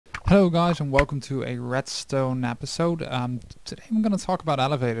Hello guys and welcome to a Redstone episode. Today I'm going to talk about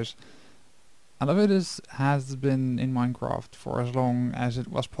elevators. Elevators has been in Minecraft for as long as it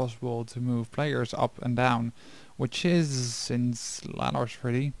was possible to move players up and down, which is since ladders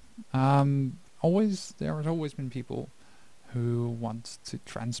really. There has always been people who want to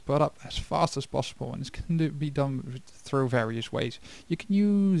transport up as fast as possible, and this can be done through various ways. You can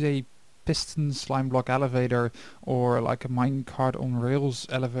use a piston slime block elevator, or like a minecart on rails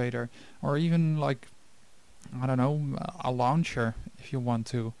elevator, or even like, I don't know, a launcher if you want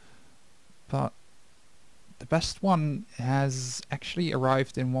to. But the best one has actually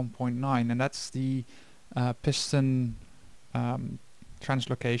arrived in 1.9, and that's the piston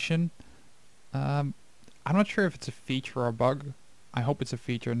translocation. I'm not sure if it's a feature or a bug. I hope it's a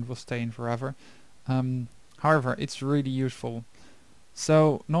feature and will stay in forever. However, it's really useful.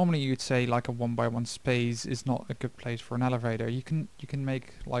 So normally you'd say like a 1x1 space is not a good place for an elevator. You can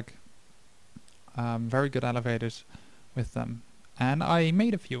make like very good elevators with them, and I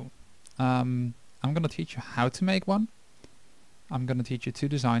made a few. I'm gonna teach you how to make one. I'm gonna teach you two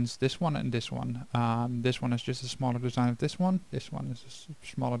designs, this one and this one. This one is just a smaller design of this one. This one is a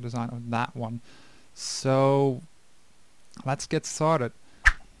smaller design of that one. So let's get started.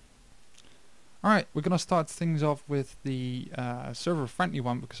 Alright, we're gonna start things off with the server-friendly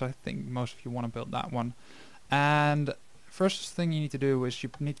one, because I think most of you want to build that one. And first thing you need to do is you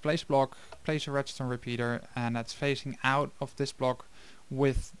need to place a block, place a redstone repeater, and that's facing out of this block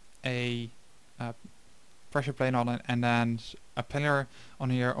with a pressure plate on it, and then a pillar on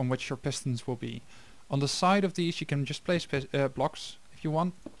here on which your pistons will be. On the side of these you can just place blocks if you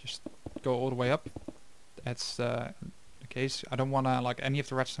want, just go all the way up. That's the case. I don't want to like any of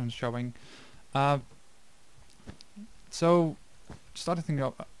the redstone showing. So starting things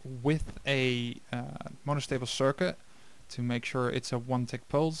up with a monostable circuit to make sure it's a one tick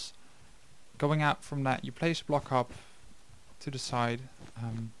pulse. Going out from that, you place a block up to the side,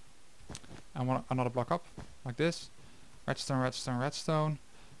 and another block up like this, redstone, redstone, redstone,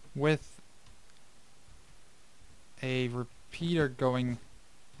 with a repeater going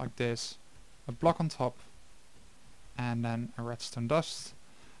like this, a block on top, and then a redstone dust.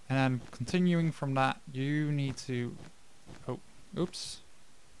 And then continuing from that, you need to,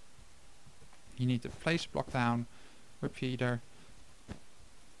 you need to place block down, repeater,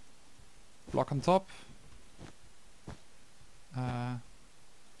 block on top,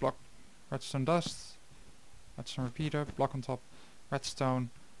 block, redstone dust, redstone repeater, block on top, redstone,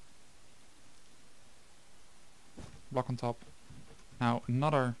 block on top. Now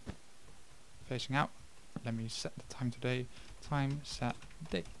another facing out. Let me set the time today. Time set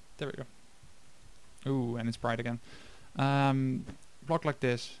date. There we go. Ooh, and it's bright again. Block like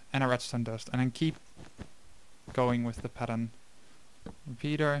this, and a redstone dust, and then keep going with the pattern.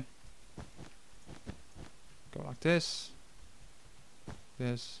 Repeater. Go like this.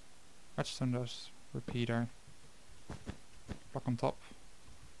 This. Redstone dust. Repeater. Block on top.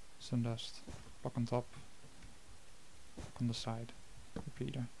 Redstone dust. Block on top. Block on the side.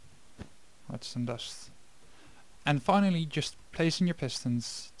 Repeater. Redstone dust. And finally, just placing your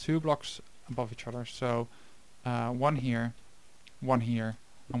pistons 2 blocks above each other. So one here, and one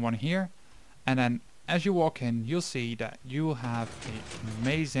here. And then as you walk in, you'll see that you will have an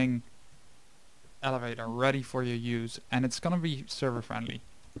amazing elevator ready for your use. And it's going to be server friendly,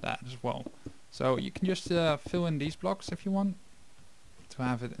 that as well. So you can just fill in these blocks if you want, to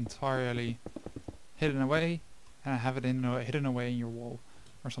have it entirely hidden away, and have it hidden away in your wall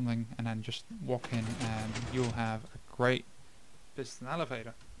or something, and then just walk in and you'll have a great piston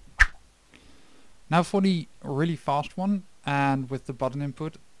elevator. Now for the really fast one, and with the button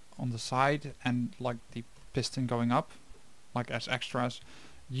input on the side and like the piston going up like as extras,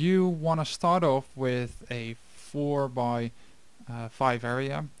 you want to start off with a 4x5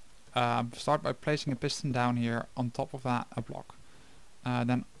 area. Start by placing a piston down here, on top of that a block,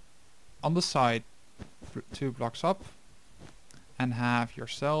 then on the side 2 blocks up, and have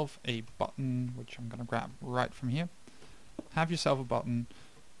yourself a button, which I'm gonna grab right from here. Have yourself a button,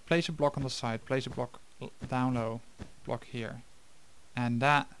 place a block on the side, place a block down low, block here, and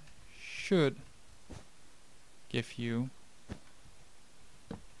that should give you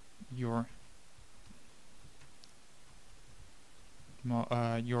your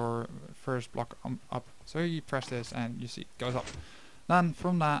first block up. So you press this and you see it goes up. Then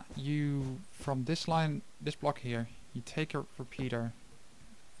from that, from this line, this block here, you take a repeater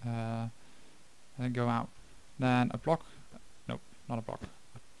and then go out. Then a block, nope, not a block,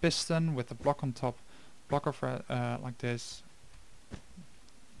 a piston with a block on top, block of like this,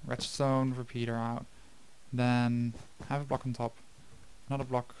 redstone repeater out, then have a block on top, another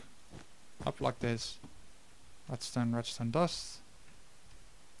block up like this, redstone, redstone dust,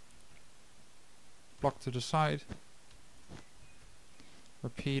 block to the side,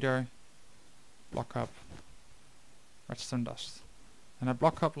 repeater, block up, redstone dust. And I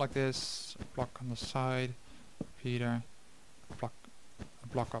block up like this, block on the side, repeater,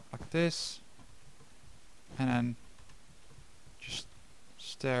 block up like this, and then just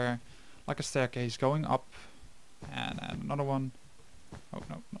like a staircase going up, and another one, oh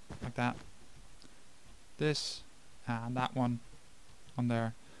no, like that, this, and that one on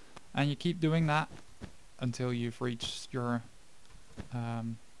there, and you keep doing that until you've reached your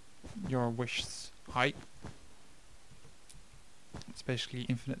wished height. It's basically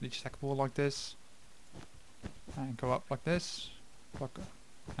infinitely stackable like this, and go up like this, block up,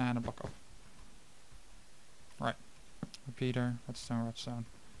 and a block up. Right, repeater, redstone, redstone,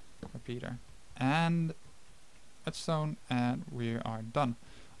 repeater, and redstone, and we are done.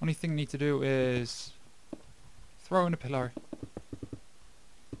 Only thing you need to do is throw in a pillar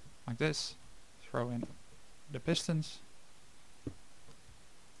like this, throw in the pistons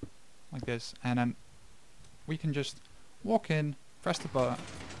like this, and then we can just walk in, press the button,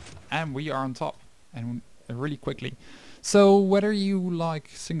 and we are on top, and really quickly. So whether you like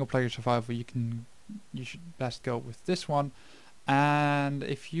single player survival, you should best go with this one, and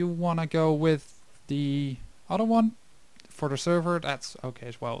if you want to go with the other one for the server, that's okay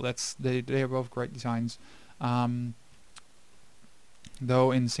as well. They are both great designs, though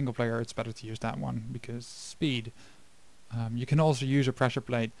in single player it's better to use that one because speed. You can also use a pressure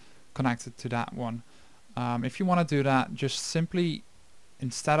plate connected to that one. If you want to do that, just simply,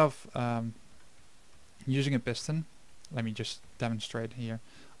 instead of using a piston, let me just demonstrate here.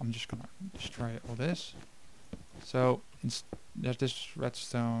 I'm just gonna destroy all this. So there's this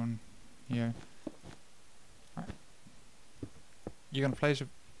redstone here. All right. You're gonna place a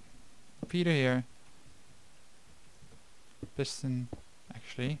repeater here, piston,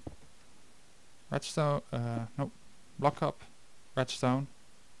 actually, redstone, nope, block up, redstone,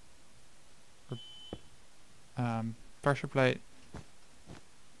 pressure plate,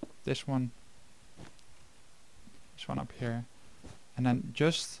 this one up here, and then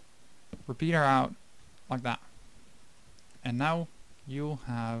just repeater out like that, and now you'll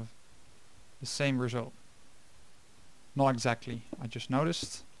have the same result. Not exactly, I just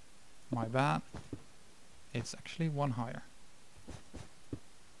noticed, my bad, it's actually one higher.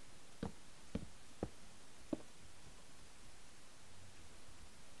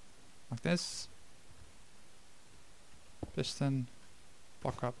 Like this, piston,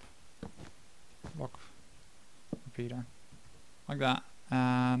 block up, block, repeater, like that,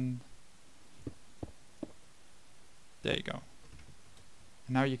 and there you go.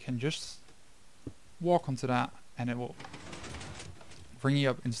 And now you can just walk onto that and it will bring you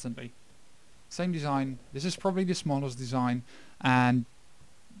up instantly. Same design. This is probably the smallest design and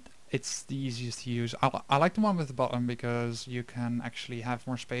it's the easiest to use. I like the one with the bottom because you can actually have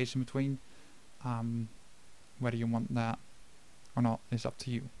more space in between. Whether you want that or not is up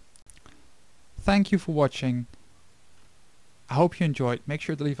to you. Thank you for watching. I hope you enjoyed. Make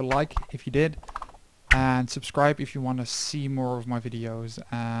sure to leave a like if you did, and subscribe if you want to see more of my videos,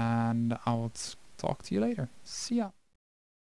 and I'll talk to you later. See ya.